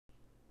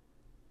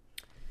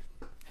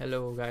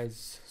Hello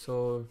guys,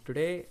 so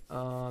today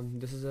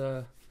this is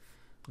a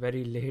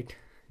very late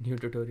new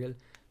tutorial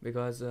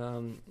because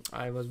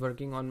I was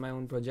working on my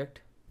own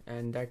project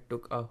and that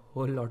took a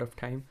whole lot of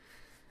time,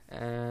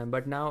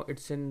 but now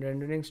it's in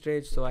rendering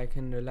stage, so I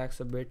can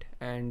relax a bit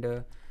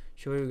and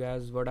show you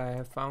guys what I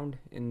have found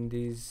in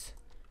these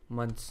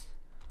months,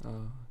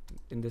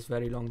 in this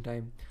very long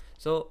time.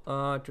 So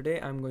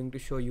today I'm going to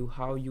show you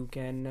how you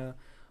can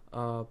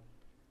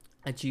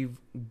achieve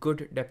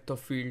good depth of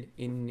field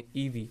in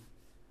Evee.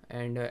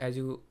 And as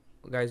you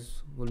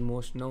guys will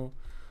most know,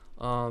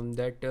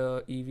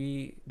 that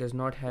Evee does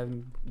not have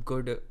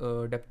good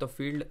depth of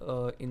field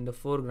in the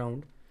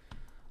foreground.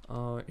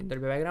 In the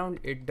background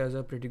it does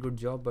a pretty good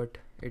job, but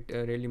it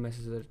really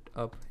messes it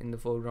up in the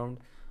foreground.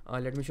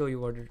 Let me show you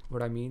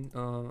what I mean.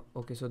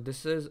 Okay, so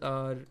this is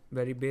a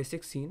very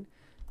basic scene,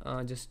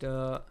 just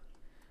a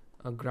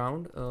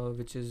ground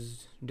which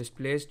is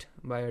displaced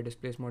by a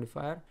displace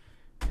modifier,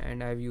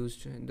 and I've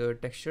used the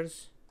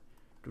textures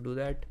to do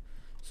that.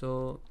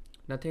 So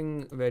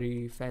nothing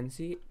very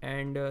fancy,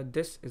 and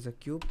this is a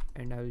cube,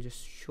 and I will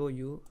just show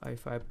you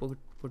if I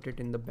put it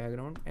in the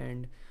background.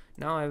 And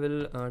now I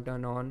will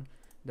turn on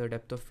the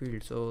depth of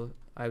field. So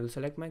I will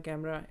select my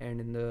camera,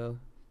 and in the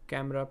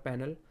camera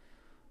panel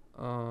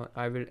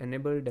I will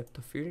enable depth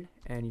of field,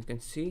 and you can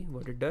see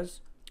what it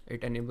does.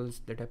 It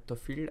enables the depth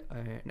of field,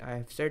 and I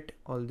have set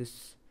all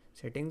these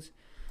settings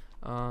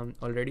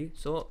already.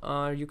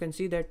 So you can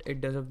see that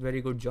it does a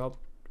very good job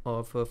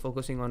of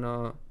focusing on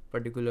a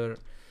particular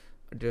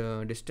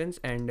distance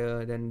and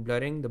then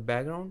blurring the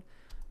background,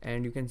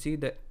 and you can see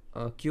the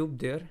cube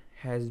there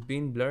has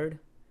been blurred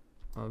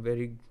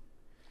very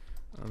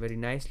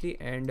nicely,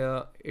 and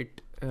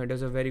it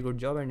does a very good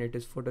job, and it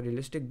is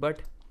photorealistic.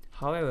 But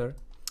however,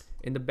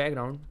 in the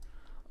background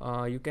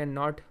you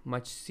cannot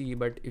much see,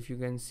 but if you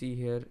can see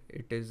here,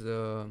 it is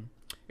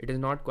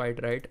not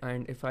quite right.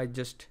 And if I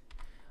just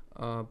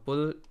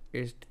pull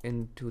it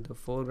into the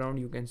foreground,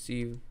 you can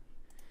see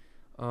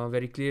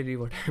very clearly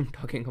what I'm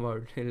talking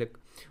about. Look,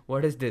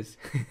 what is this?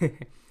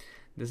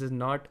 This is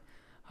not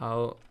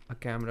how a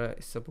camera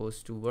is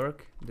supposed to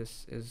work.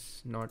 This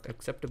is not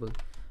acceptable.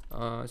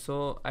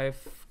 So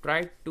I've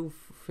tried to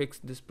fix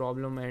this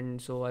problem, and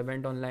so I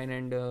went online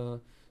and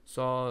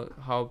saw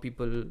how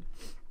people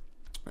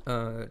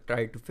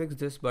tried to fix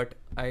this, but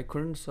I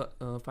couldn't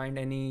find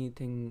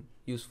anything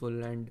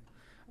useful, and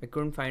I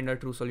couldn't find a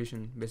true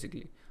solution.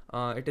 Basically,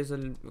 it is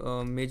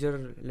a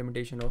major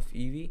limitation of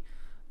Evee,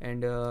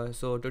 and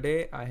so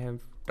today I have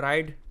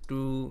tried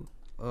to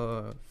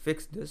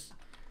fix this,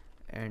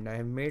 and I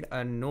have made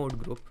a node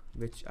group,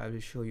 which I will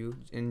show you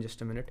in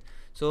just a minute.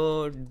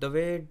 So the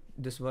way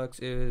this works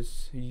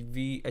is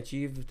we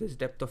achieve this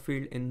depth of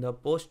field in the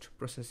post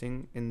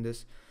processing in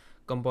this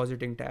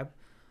compositing tab,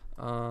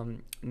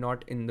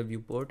 not in the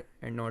viewport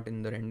and not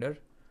in the render.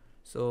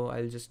 So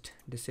I'll just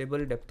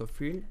disable depth of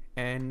field,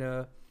 and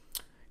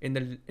in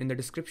the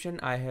description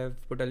I have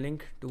put a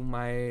link to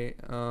my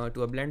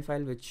to a blend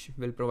file which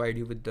will provide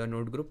you with the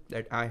node group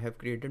that I have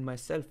created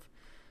myself.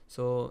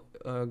 So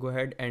go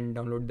ahead and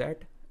download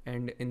that.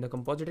 And in the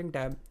compositing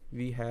tab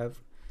we have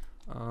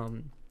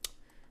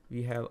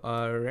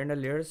our render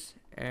layers,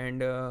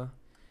 and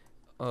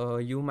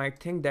you might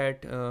think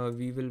that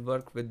we will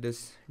work with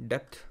this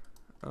depth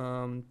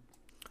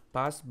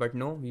pass, but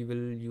no, we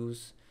will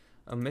use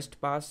a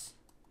mist pass,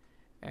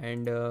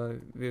 and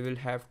we will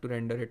have to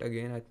render it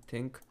again, I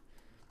think.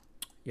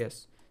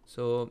 Yes,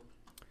 so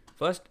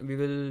first we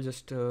will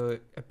just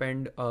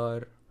append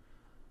our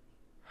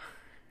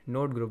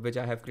node group which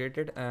I have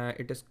created.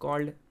 It is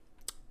called,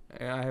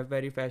 I have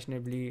very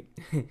fashionably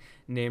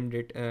named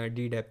it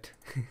dDepth.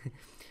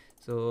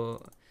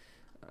 So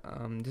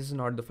this is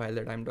not the file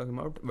that I'm talking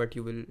about, but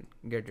you will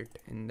get it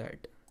in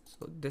that.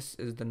 So this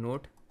is the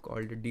node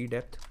called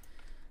dDepth,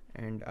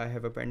 and I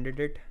have appended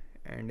it,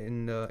 and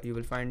in the you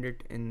will find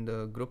it in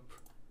the group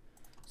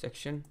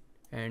section,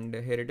 and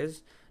here it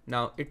is.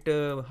 Now it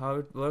how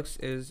it works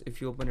is,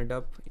 if you open it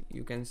up,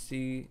 you can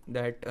see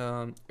that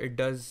it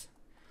does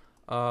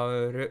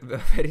a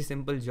very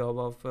simple job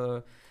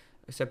of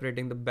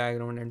separating the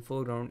background and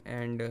foreground,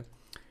 and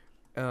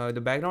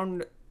the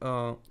background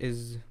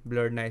is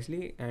blurred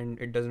nicely and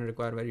it doesn't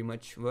require very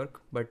much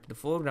work, but the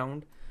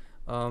foreground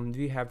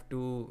we have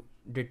to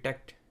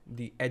detect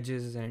the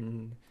edges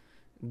and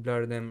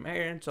blur them,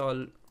 and it's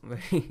all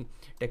very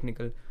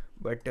technical,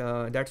 but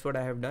that's what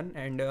I have done,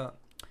 and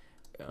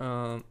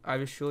I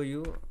will show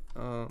you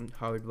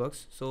how it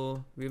works.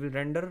 So we will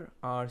render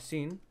our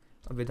scene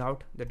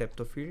without the depth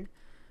of field,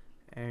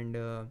 and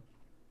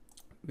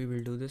we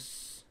will do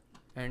this,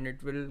 and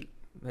it will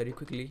very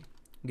quickly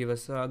give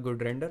us a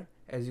good render.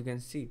 As you can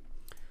see,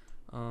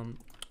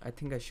 I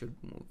think I should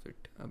move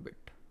it a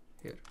bit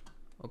here.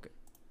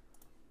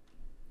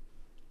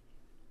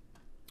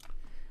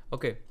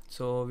 Okay,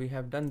 so we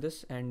have done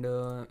this, and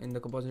in the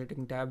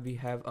compositing tab we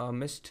have a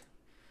mist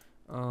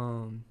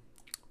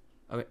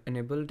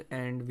enabled,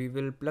 and we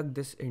will plug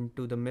this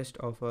into the mist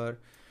of our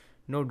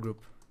node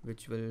group,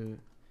 which will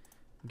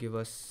give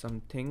us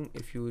something.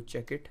 If you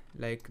check it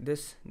like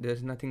this,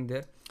 there's nothing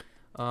there.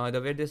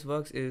 The way this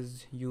works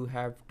is you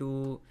have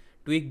to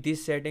tweak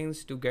these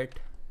settings to get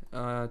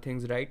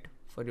things right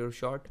for your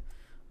shot.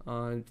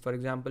 For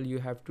example, you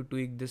have to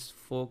tweak this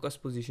focus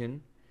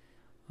position,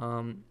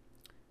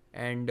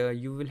 and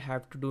you will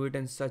have to do it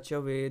in such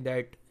a way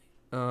that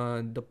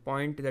the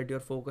point that you're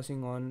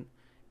focusing on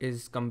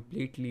is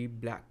completely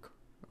black.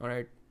 All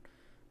right.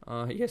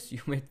 Yes,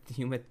 you may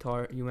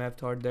have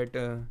thought that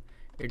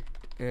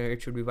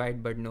it should be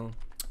white, but no,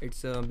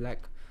 it's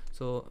black.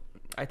 So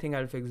I think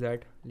I'll fix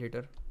that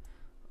later.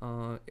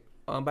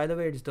 By the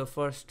way, it's the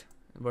first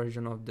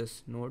version of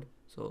this node,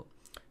 so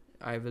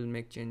I will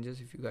make changes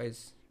if you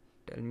guys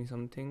tell me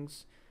some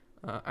things.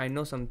 I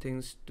know some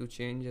things to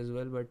change as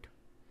well, but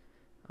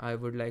I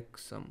would like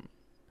some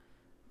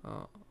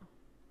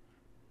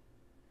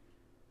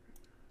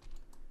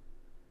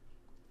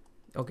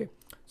okay.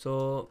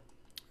 So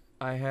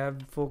I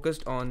have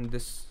focused on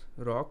this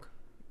rock,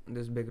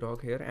 this big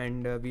rock here,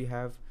 and we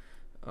have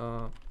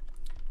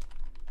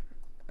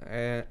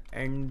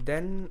and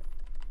then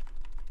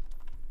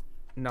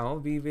now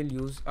we will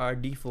use our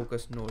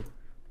defocus node.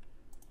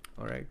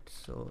 Alright,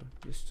 so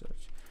just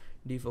search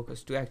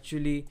defocus to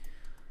actually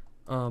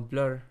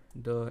blur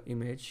the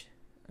image,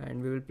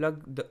 and we will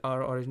plug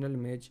our original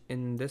image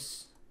in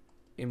this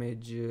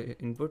image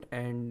input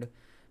and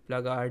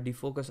plug our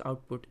defocus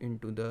output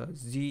into the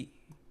Z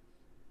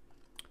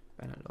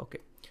panel. Okay,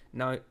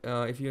 now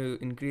if you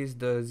increase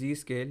the Z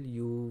scale,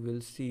 you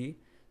will see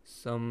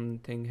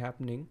something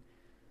happening,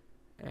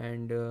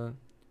 and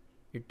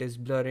it is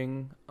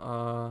blurring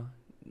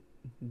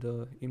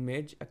the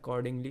image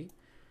accordingly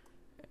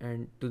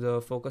and to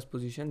the focus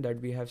position that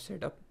we have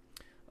set up.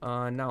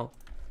 Now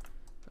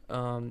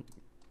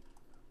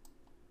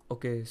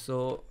okay,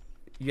 so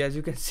as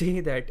you can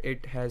see that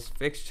it has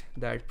fixed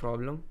that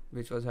problem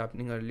which was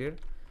happening earlier,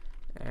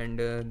 and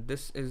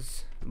this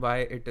is why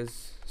it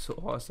is so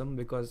awesome,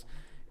 because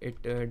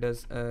it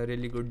does a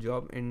really good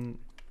job in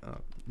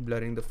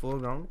blurring the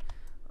foreground.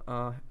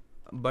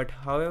 But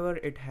however,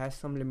 it has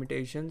some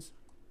limitations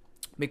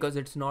because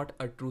it's not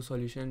a true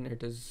solution.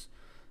 It is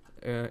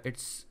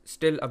it's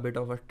still a bit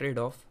of a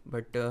trade-off,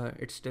 but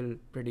it's still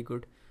pretty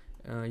good.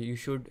 You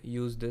should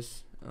use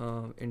this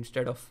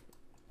instead of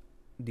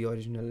the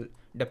original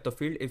depth of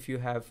field if you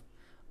have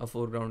a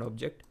foreground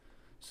object.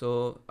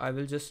 So I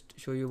will just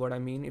show you what I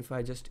mean. If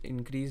I just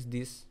increase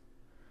this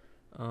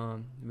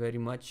very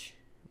much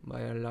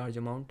by a large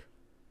amount,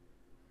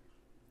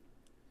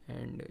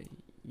 and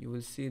you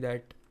will see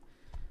that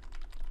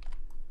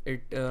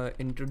it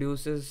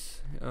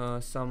introduces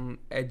some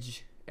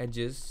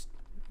edges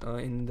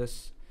in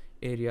this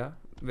area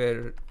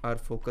where our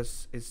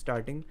focus is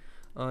starting.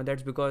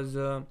 That's because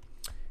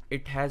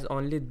it has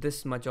only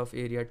this much of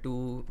area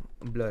to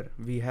blur.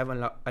 We have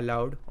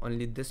allowed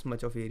only this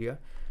much of area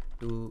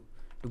to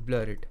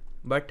blur it,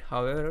 but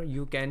however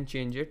you can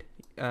change it.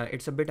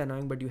 It's a bit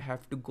annoying, but you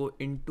have to go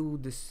into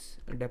this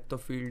depth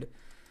of field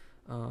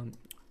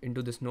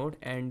into this node,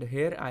 and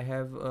here I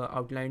have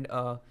outlined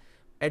a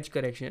edge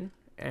correction,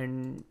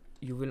 and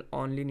you will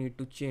only need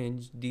to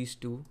change these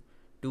two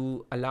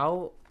to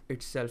allow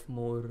itself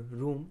more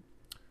room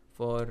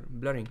for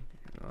blurring.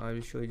 I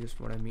will show you just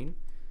what I mean.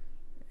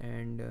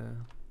 And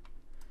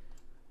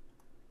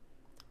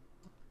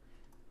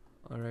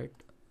alright,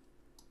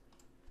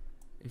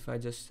 if I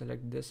just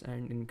select this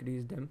and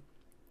increase them,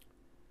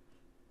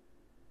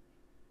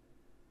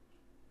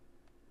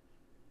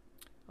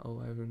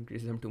 oh, I've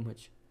increased them too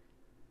much.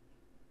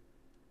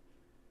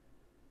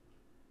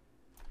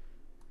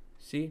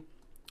 See,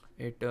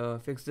 it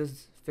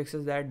fixes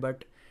that,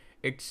 but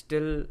it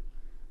still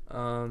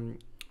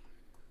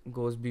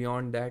goes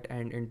beyond that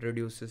and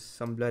introduces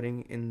some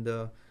blurring in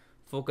the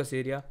focus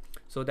area.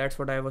 So that's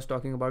what I was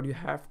talking about. You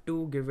have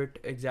to give it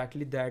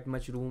exactly that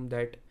much room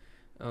that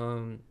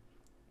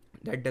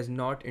that does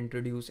not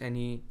introduce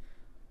any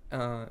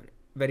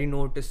very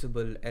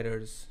noticeable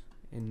errors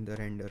in the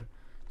render.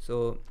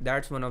 So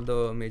that's one of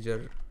the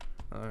major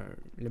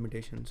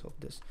limitations of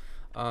this.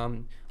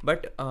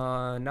 But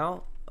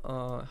now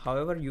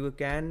however, you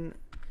can,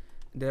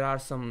 there are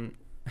some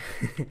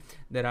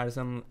there are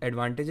some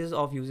advantages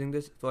of using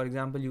this. For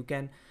example, you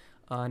can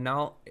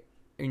now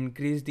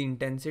increase the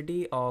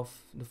intensity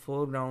of the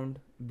foreground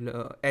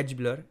edge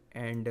blur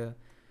and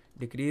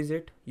decrease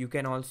it. You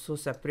can also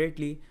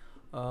separately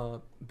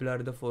blur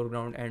the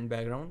foreground and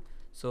background,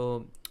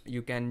 so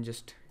you can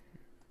just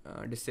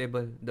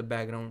disable the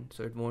background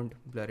so it won't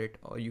blur it,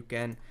 or you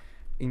can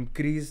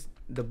increase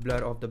the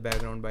blur of the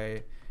background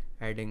by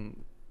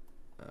adding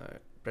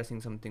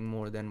pressing something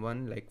more than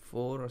one, like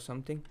 4 or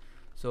something.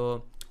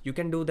 So you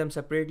can do them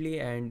separately,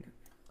 and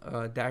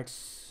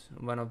that's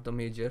one of the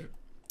major,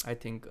 I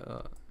think,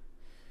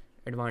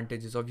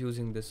 advantages of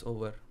using this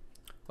over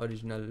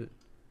original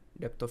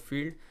depth of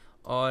field.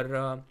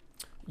 Or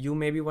you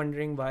may be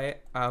wondering why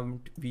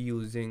aren't we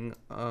using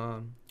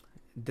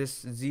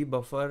this Z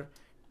buffer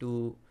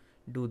to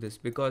do this,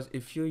 because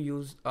if you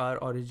use our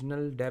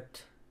original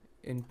depth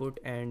input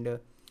and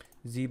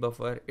Z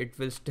buffer, it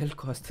will still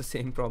cause the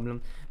same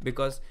problem,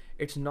 because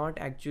it's not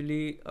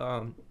actually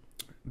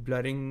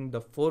blurring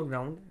the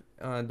foreground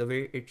the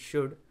way it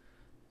should,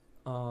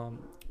 and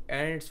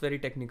it's very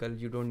technical.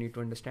 You don't need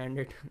to understand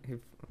it if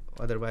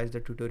otherwise the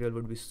tutorial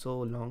would be so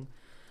long.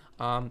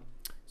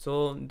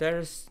 So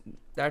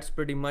that's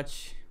pretty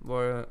much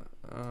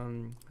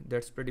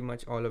that's pretty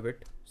much all of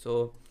it.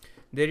 So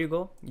there you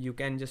go. You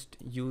can just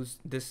use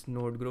this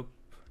node group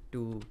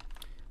to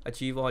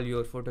achieve all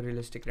your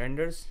photorealistic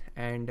renders,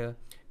 and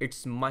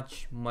it's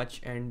much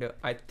and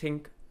I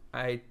think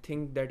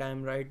that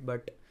I'm right,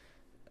 but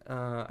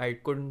I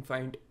couldn't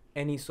find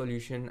any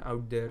solution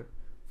out there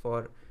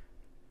for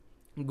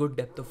good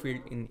depth of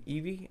field in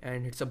Evee,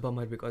 and it's a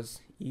bummer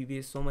because Evee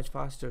is so much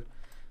faster.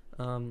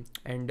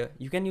 And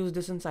you can use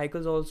this in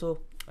cycles also,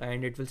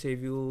 and it will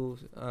save you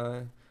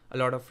a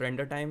lot of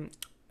render time.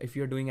 If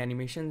you're doing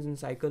animations in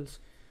cycles,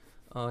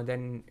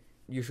 then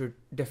you should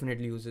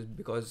definitely use it,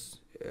 because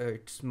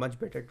it's much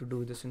better to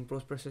do this in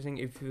post-processing.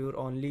 If you're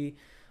only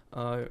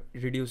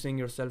reducing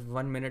yourself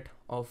 1 minute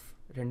of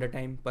render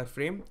time per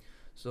frame,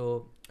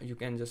 so you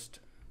can just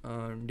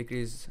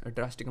decrease a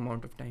drastic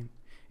amount of time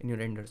in your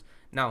renders.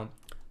 Now,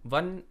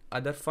 one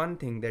other fun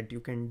thing that you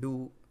can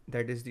do,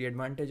 that is the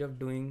advantage of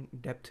doing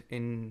depth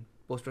in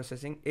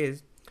post-processing,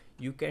 is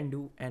you can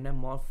do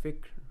anamorphic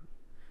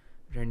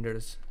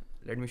renders.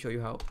 Let me show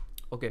you how.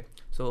 Okay,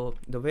 so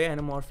the way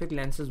anamorphic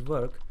lenses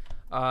work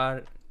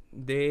are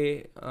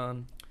they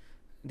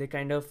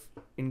kind of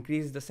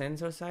increase the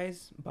sensor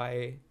size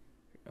by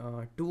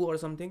 2 or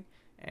something,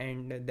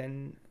 and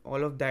then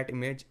all of that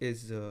image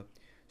is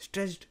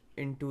stretched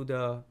into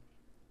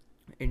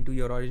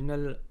your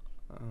original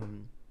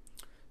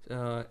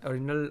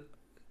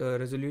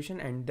resolution,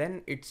 and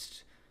then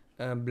it's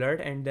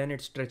blurred, and then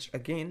it's stretched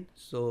again,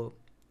 so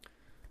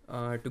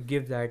to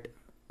give that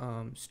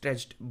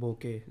stretched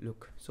bokeh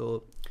look.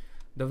 So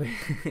the way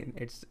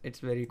it's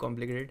very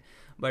complicated,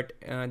 but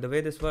the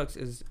way this works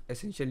is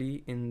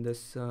essentially in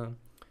this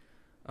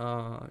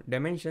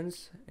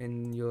dimensions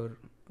in your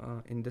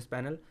in this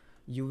panel,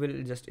 you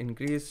will just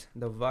increase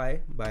the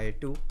Y by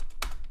 2,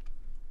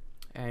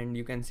 and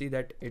you can see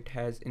that it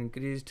has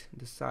increased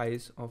the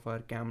size of our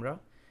camera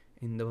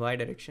in the Y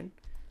direction.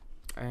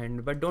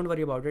 And but don't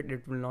worry about it,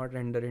 it will not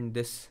render in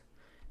this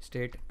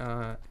state.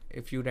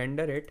 If you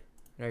render it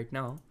right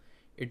now,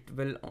 it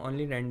will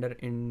only render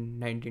in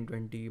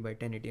 1920 by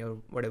 1080 or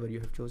whatever you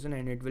have chosen,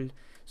 and it will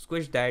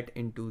squish that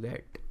into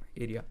that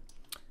area.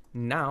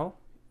 Now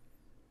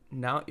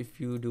if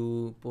you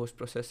do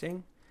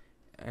post-processing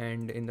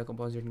and in the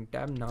compositing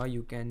tab, now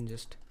you can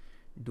just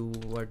do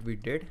what we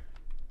did,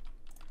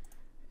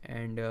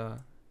 and oh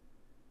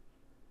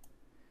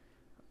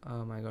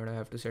my god, I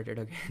have to set it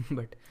again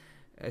but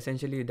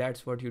essentially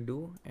that's what you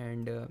do.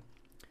 And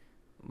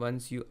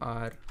once you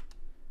are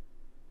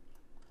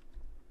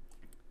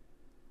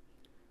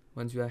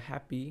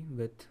happy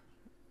with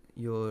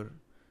your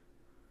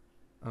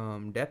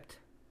depth,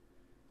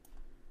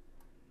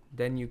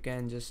 then you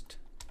can just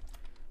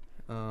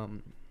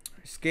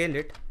scale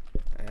it,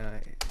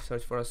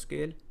 search for a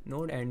scale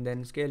node and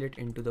then scale it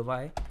into the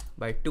Y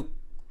by 2,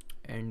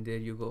 and there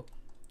you go.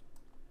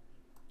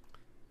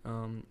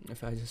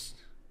 If I just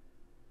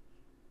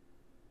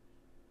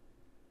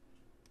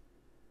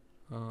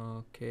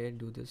okay,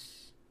 do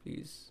this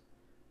please.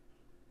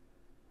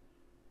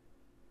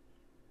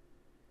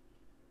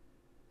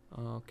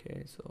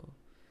 Okay, so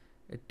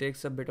it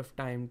takes a bit of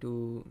time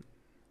to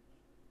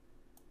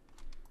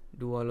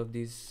do all of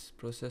these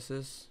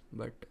processes,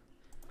 but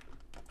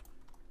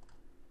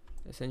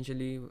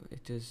essentially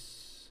it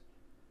is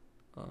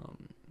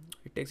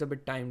it takes a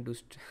bit time to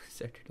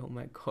set it. Oh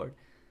my god,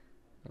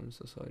 I'm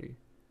so sorry.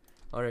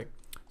 Alright,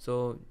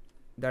 so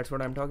that's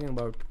what I'm talking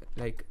about.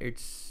 Like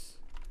it's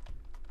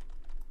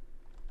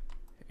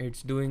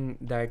doing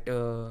that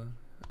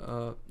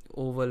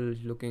oval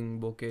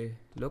looking bokeh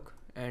look,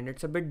 and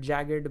it's a bit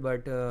jagged,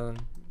 but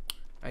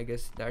I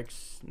guess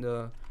that's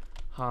the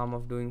harm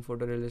of doing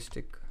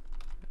photorealistic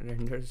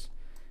renders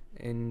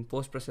in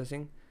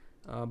post-processing.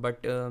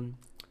 But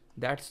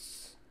that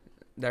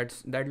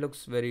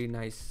looks very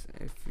nice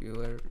if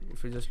you're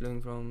just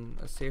looking from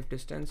a safe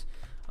distance.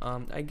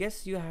 I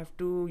guess you have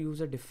to use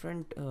a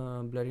different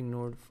blurring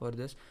node for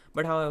this,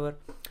 but however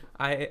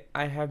I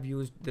have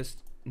used this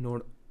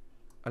node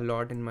a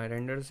lot in my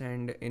renders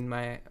and in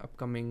my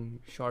upcoming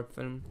short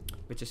film,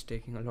 which is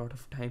taking a lot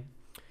of time.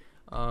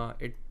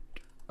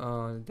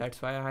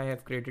 That's why I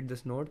have created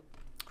this node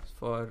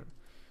for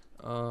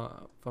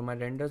my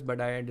renders, but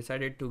I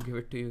decided to give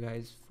it to you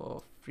guys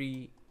for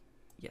free.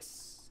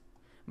 Yes,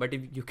 but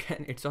if you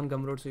can, it's on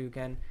Gumroad, so you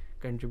can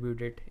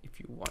contribute it if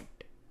you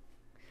want.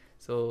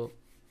 So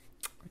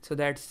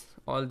that's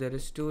all there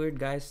is to it,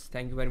 guys.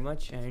 Thank you very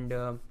much, and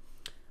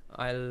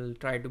I'll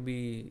try to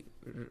be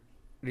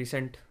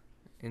recent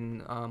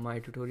in my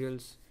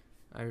tutorials.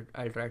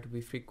 I'll try to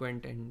be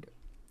frequent, and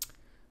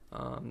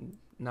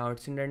now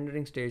it's in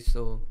rendering stage,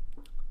 so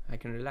I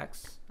can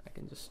relax. I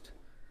can just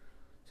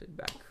sit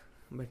back,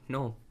 but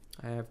no,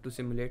 I have to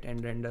simulate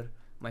and render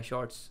my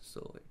shots,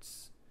 so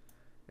it's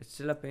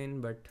still a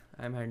pain, but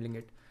I'm handling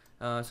it.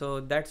 So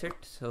that's it.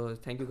 So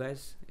thank you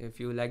guys. If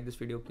you like this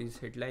video, please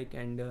hit like,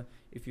 and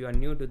if you are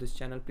new to this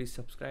channel, please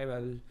subscribe.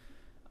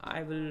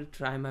 I will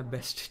try my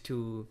best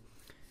to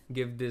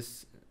give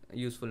this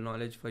useful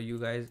knowledge for you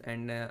guys,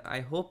 and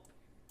I hope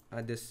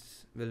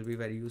this will be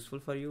very useful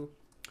for you.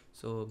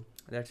 So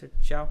that's it.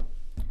 Ciao.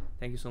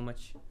 Thank you so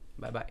much.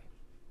 Bye bye.